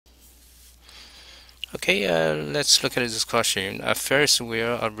Okay, let's look at this question. A Ferris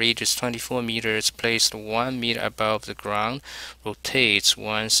wheel, a radius 24 meters, placed 1 meter above the ground, rotates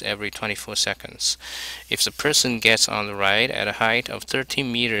once every 24 seconds. If the person gets on the ride at a height of 13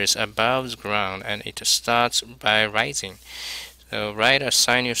 meters above the ground and it starts by rising, so write a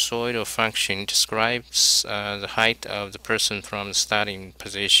sinusoidal function describes the height of the person from the starting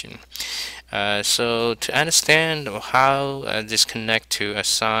position. So to understand how this connect to a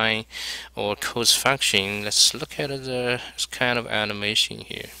sine or cos function, let's look at the kind of animation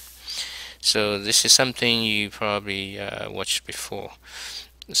here. So this is something you probably watched before.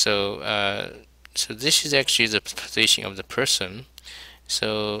 So this is actually the position of the person.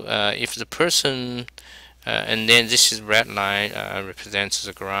 So if the person and then this is red line represents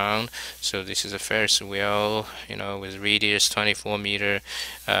the ground. So this is a Ferris wheel, with radius 24 meter.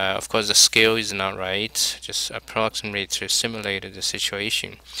 Of course, the scale is not right, just approximately to simulate the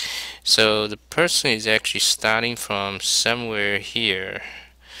situation. So the person is actually starting from somewhere here.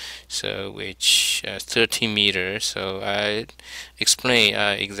 So which 13 meters. So I explain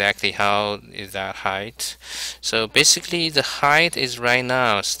exactly how is that height. So basically the height is right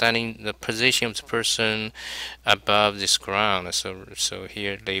now starting the position of the person above this ground. So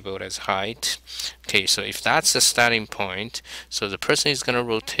here labeled as height. Okay, so if that's the starting point, so the person is going to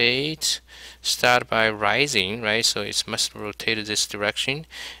rotate, start by rising, right? So it must rotate this direction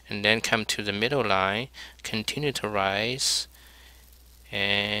and then come to the middle line, continue to rise,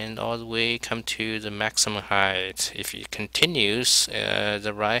 and all the way come to the maximum height. If it continues,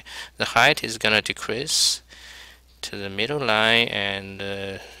 the height is gonna decrease to the middle line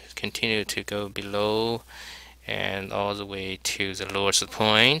and continue to go below and all the way to the lowest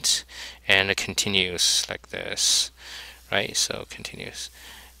point, and it continues like this, right? So continues,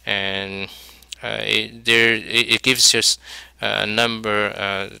 and it gives us a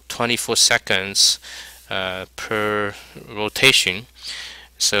number 24 seconds per rotation.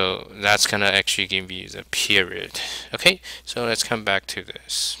 So that's gonna actually give you the period. Okay, so let's come back to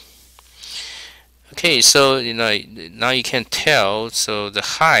this. Okay, so now you can tell. So the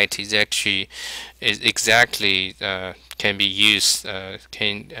height is actually exactly can be used.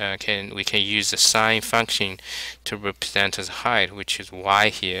 We can use the sine function to represent the height, which is y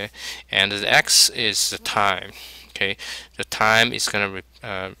here, and the x is the time. Okay, the time is gonna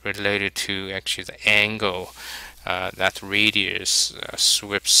related to actually the angle that radius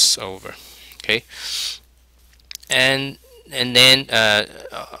sweeps over. Okay, and then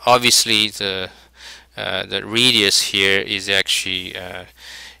obviously the radius here is actually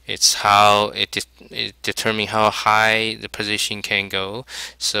it's how it determine how high the position can go.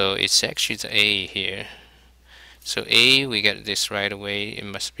 So it's actually the a here. So a, we get this right away. It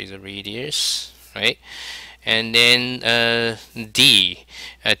must be the radius, right? And then D.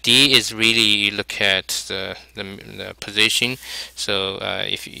 D is really look at the position. So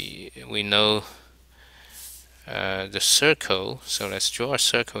if we know the circle, so let's draw a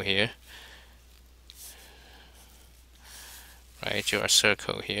circle here. Right, draw a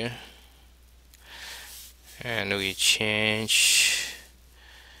circle here, and we change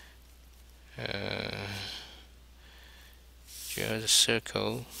draw the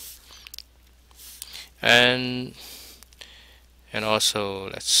circle. And also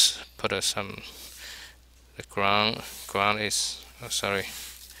let's put some the ground is, oh sorry,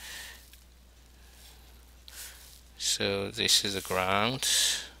 so this is the ground.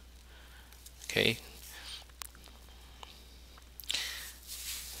 Okay,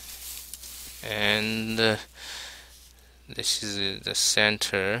 and this is the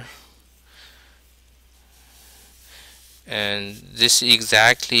center, and this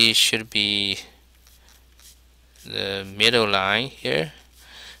exactly should be the middle line here.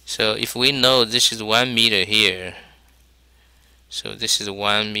 So if we know this is 1 meter here, so this is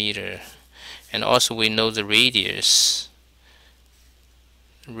 1 meter, and also we know the radius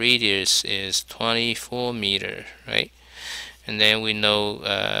is 24 meter, right? And then we know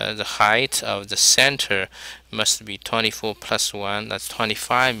the height of the center must be 24 plus 1, that's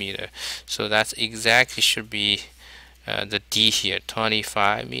 25 meter. So that's exactly should be the D here,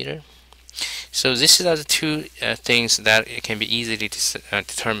 25 meter. So these are the two things that can be easily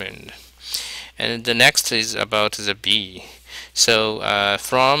determined. And the next is about the B. So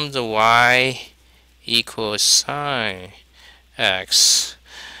from the y equals sine x,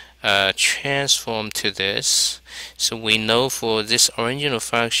 transform to this. So we know for this original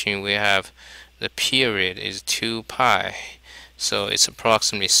function we have the period is 2 pi. So it's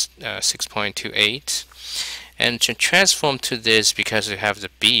approximately 6.28. and to transform to this, because we have the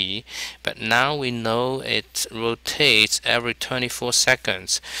b, but now we know it rotates every 24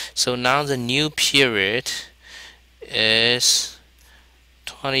 seconds. So now the new period is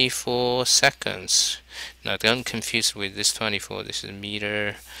 24 seconds. Now don't confuse with this 24. This is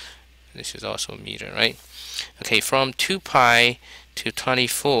meter. This is also meter, right? Okay, from 2 pi to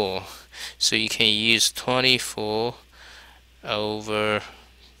 24. So you can use 24 over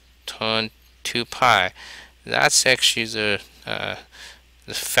 2 pi. That's actually the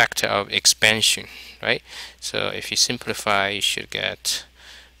factor of expansion, right? So if you simplify, you should get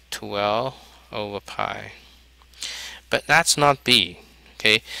 12 over pi. But that's not b.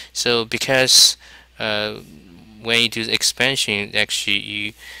 Okay, so because when you do the expansion,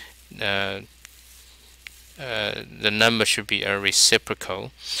 actually the number should be a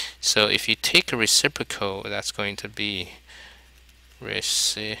reciprocal. So if you take a reciprocal, that's going to be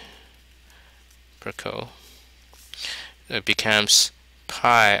reciprocal. It becomes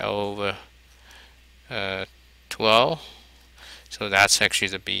pi over 12. So that's actually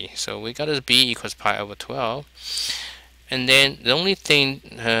the b. So we got a b equals pi over 12. And then the only thing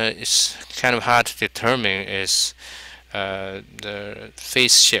is kind of hard to determine is the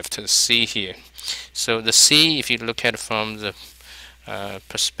phase shift, the c here. So the c, if you look at it from the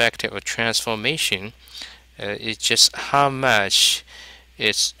perspective of transformation, is just how much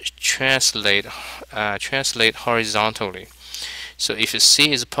it's translate horizontally. So if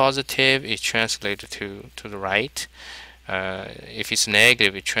c is positive, it translates to the right. If it's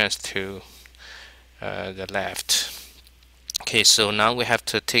negative, it translates to the left. Okay, so now we have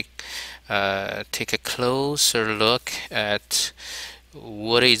to take a closer look at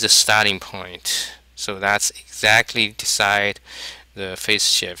what is the starting point. So that's exactly decide the phase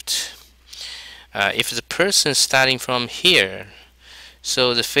shift. If the person starting from here,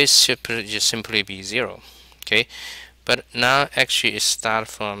 so the phase shift will just simply be 0. Okay, but now actually it start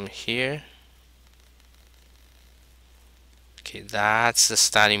from here. Okay, that's the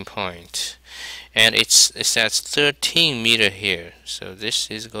starting point, and it's at 13 meter here. So this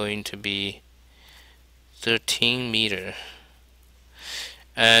is going to be 13 meter.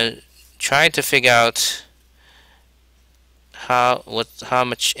 And try to figure out how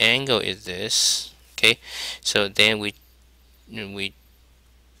much angle is this. Okay, so then we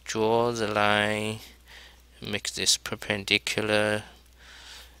draw the line, make this perpendicular,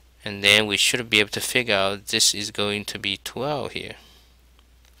 and then we should be able to figure out this is going to be 12 here.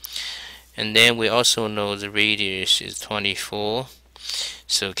 And then we also know the radius is 24.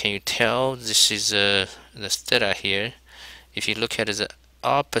 So can you tell this is the theta here? If you look at the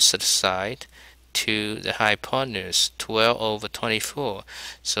opposite side to the hypotenuse, 12 over 24.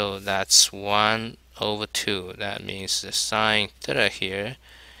 So that's 1 over 2. That means the sine theta here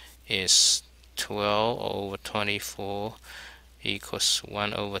is 12 over 24 equals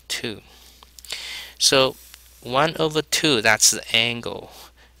 1 over 2. So 1 over 2, that's the angle.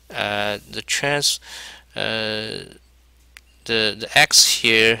 The x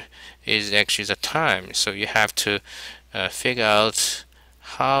here is actually the time. So you have to figure out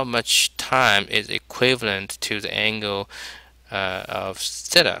how much time is equivalent to the angle of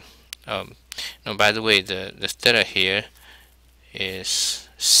theta. Now, by the way, the theta here is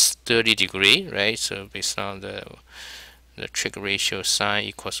 30 degree, right? So based on the trig ratio, sine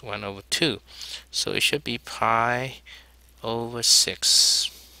equals 1 over 2. So it should be pi over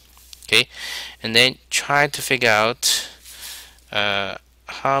 6. Okay, and then try to figure out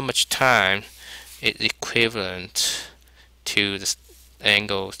how much time is equivalent to the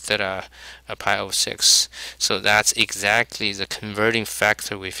angle theta pi over 6. So that's exactly the converting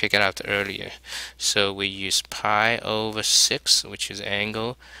factor we figured out earlier. So we use pi over 6, which is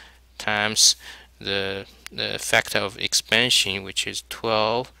angle, times the factor of expansion, which is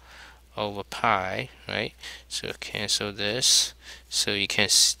 12 over pi, right? So cancel this. So you can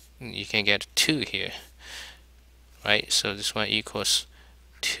get 2 here, right? So this one equals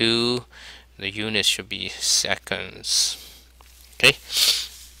 2. The unit should be seconds.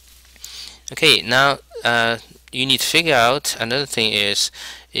 Okay, now you need to figure out another thing is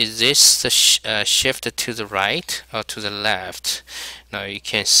this the shift to the right or to the left? Now you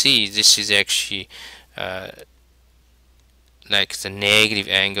can see this is actually like the negative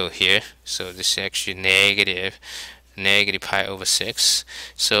angle here. So this is actually negative pi over 6.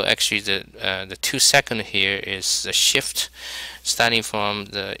 So actually the 2 second here is the shift starting from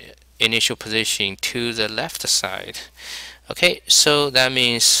the initial position to the left side. Okay, so that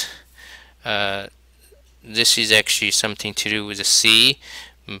means this is actually something to do with the c,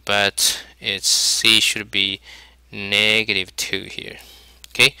 but its c should be -2 here.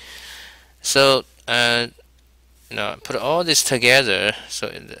 Okay, so Now put all this together,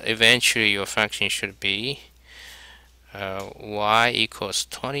 so eventually your function should be y equals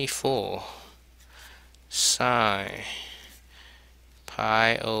 24 sine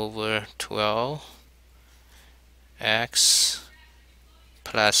pi over 12 x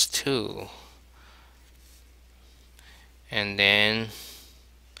plus 2, and then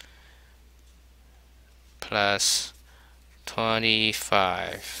plus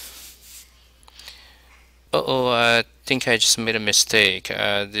 25. Uh-oh, I think I just made a mistake.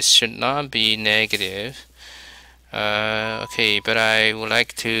 This should not be negative. Okay, but I would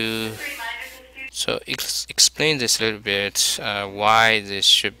like to explain this a little bit, why this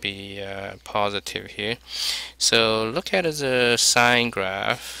should be positive here. So look at the sine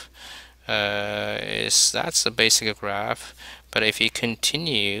graph. That's the basic graph, but if you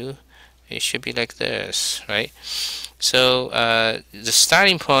continue, it should be like this, right? So the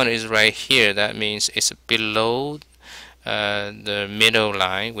starting point is right here. That means it's below the middle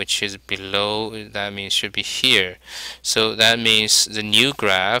line, which is below, that means should be here. So that means the new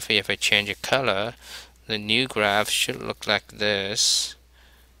graph, if I change the color, the new graph should look like this.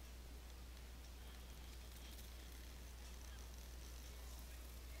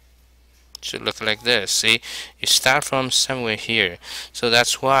 Should look like this. See, you start from somewhere here, so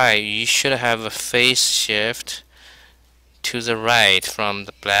that's why you should have a phase shift to the right from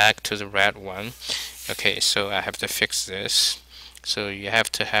the black to the red one. Okay, so I have to fix this. So you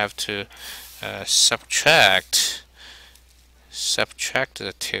have to subtract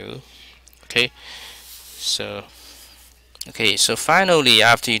the two. Okay, so finally,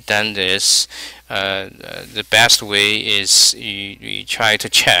 after you've done this, the best way is you try to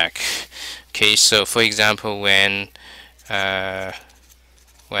check. Okay, so for example, when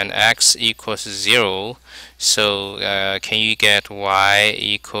x equals 0, so can you get y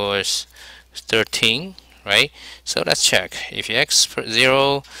equals 13, right? So let's check. If you x for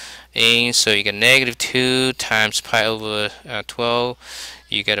 0 in, so you get negative 2 times pi over 12,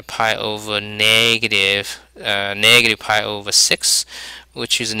 you get a pi over negative pi over 6,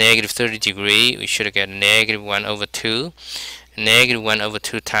 which is negative 30 degree. We should get negative 1 over 2. Negative 1 over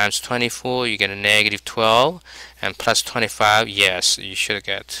 2 times 24, you get a negative 12, and plus 25, yes, you should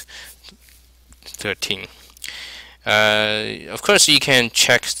get 13. Of course, you can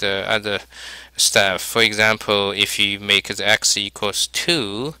check the other stuff. For example, if you make the x equals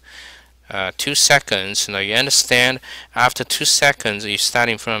 2, 2 seconds. Now you understand, after 2 seconds, you're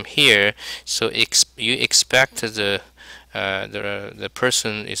starting from here, so you expect the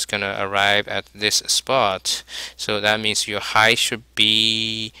person is gonna arrive at this spot. So that means your height should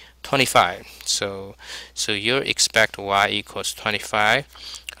be 25. So you expect y equals 25.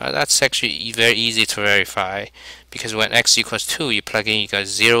 That's actually very easy to verify, because when x equals 2, you plug in, you got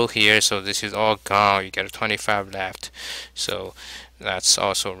 0 here, so this is all gone, you got a 25 left. So that's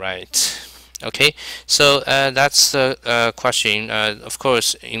also right. Okay, so that's the question. Of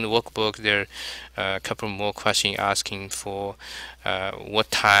course, in the workbook there are a couple more questions asking for what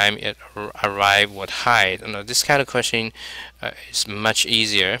time it arrived, what height. This kind of question is much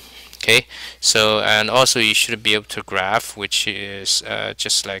easier. Okay, so and also you should be able to graph, which is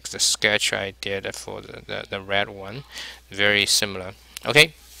just like the sketch I did for the red one, very similar.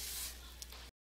 Okay.